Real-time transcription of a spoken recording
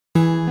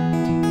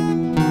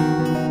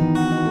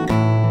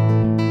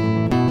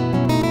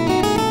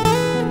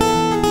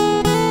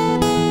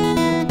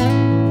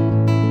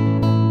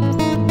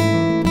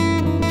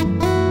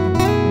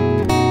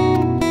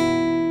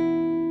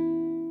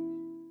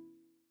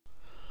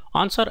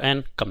Answer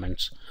and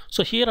comments.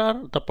 So here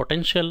are the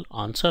potential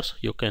answers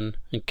you can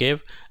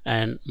give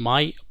and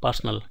my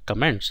personal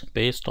comments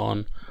based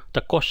on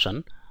the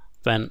question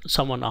when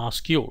someone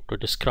asks you to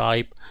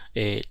describe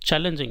a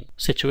challenging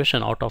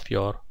situation out of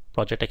your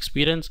project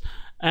experience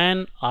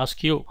and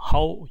ask you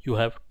how you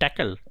have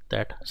tackled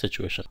that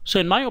situation. So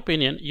in my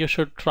opinion, you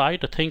should try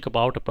to think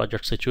about a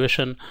project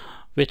situation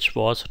which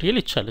was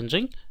really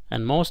challenging,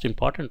 and most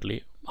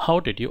importantly, how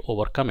did you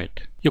overcome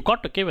it? You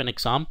got to give an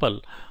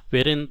example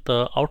wherein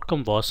the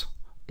outcome was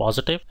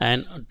positive,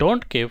 and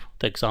don't give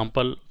the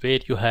example where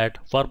you had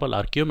verbal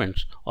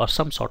arguments or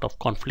some sort of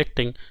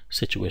conflicting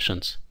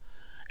situations.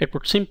 It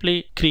would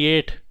simply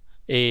create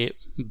a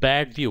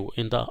bad view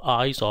in the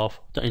eyes of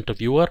the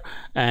interviewer,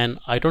 and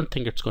I don't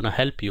think it's going to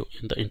help you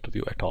in the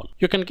interview at all.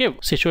 You can give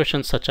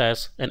situations such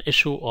as an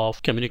issue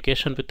of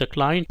communication with the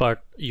client,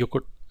 but you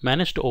could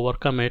manage to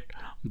overcome it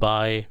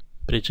by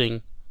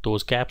bridging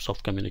those gaps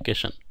of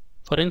communication.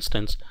 For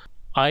instance,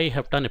 I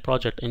have done a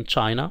project in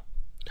China,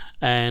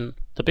 and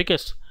the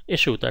biggest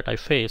issue that I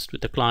faced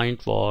with the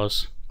client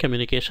was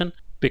communication,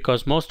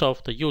 because most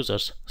of the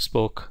users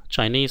spoke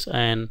Chinese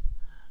and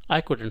I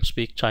couldn't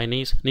speak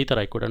Chinese, neither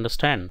I could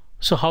understand.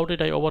 So how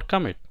did I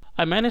overcome it?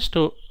 I managed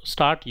to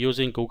start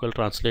using Google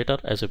Translator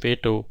as a way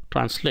to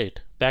translate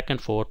back and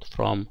forth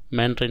from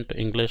Mandarin to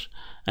English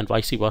and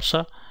vice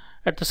versa.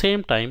 At the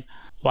same time,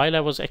 while I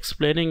was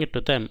explaining it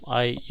to them,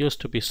 I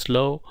used to be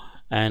slow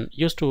and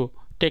used to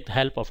take the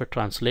help of a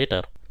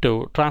translator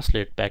to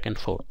translate back and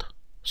forth.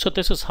 So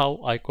this is how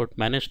I could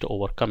manage to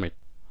overcome it.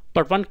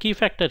 But one key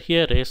factor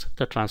here is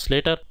the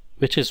translator,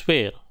 which is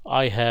where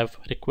I have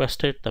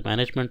requested the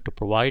management to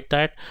provide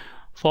that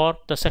for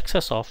the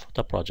success of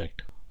the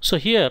project. So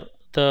here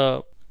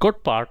the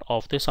good part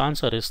of this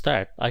answer is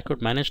that I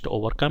could manage to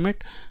overcome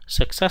it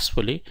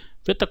successfully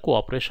with the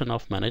cooperation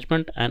of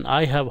management, and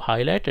I have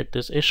highlighted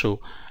this issue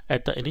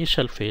at the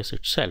initial phase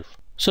itself.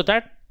 So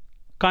that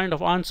kind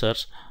of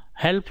answers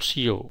helps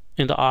you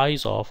in the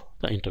eyes of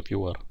the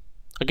interviewer.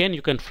 Again,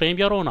 you can frame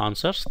your own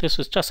answers. This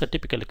is just a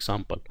typical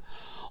example.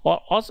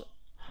 Or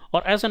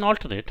as an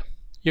alternate,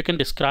 you can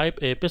describe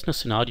a business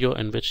scenario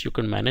in which you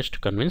can manage to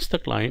convince the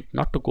client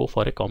not to go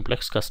for a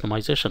complex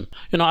customization.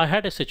 I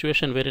had a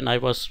situation wherein I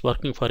was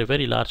working for a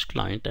very large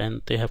client,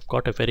 and they have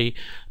got a very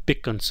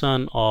big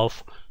concern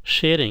of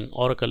sharing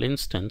Oracle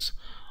instance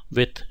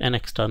with an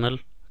external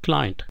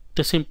client.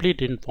 They simply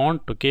didn't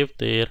want to give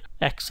their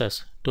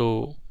access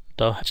to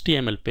the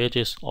HTML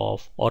pages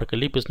of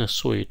Oracle E-Business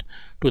Suite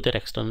to their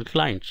external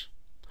clients.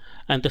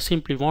 And they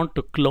simply want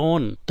to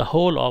clone the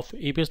whole of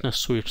E-Business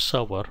Suite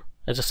server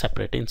as a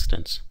separate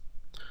instance.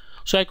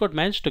 So I could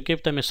manage to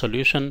give them a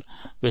solution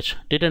which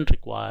didn't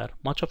require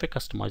much of a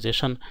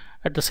customization.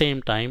 At the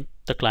same time,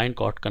 the client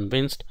got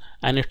convinced,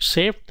 and it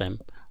saved them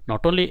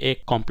not only a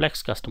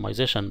complex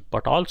customization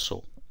but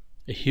also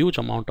a huge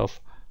amount of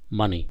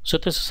money. So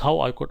this is how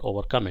I could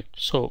overcome it.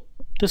 So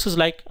this is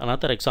like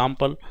another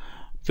example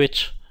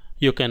which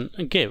you can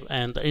give,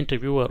 and the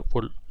interviewer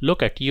will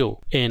look at you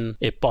in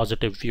a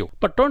positive view.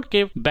 But don't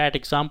give bad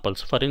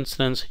examples. For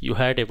instance, you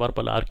had a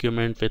verbal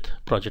argument with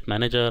project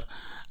manager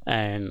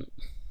and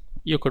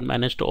you could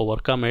manage to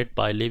overcome it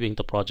by leaving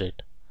the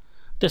project.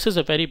 This is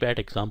a very bad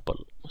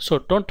example. So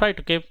don't try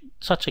to give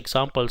such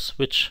examples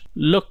which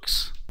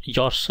looks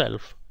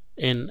yourself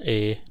in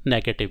a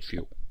negative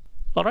view.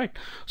 All right,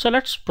 so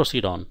let's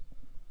proceed on.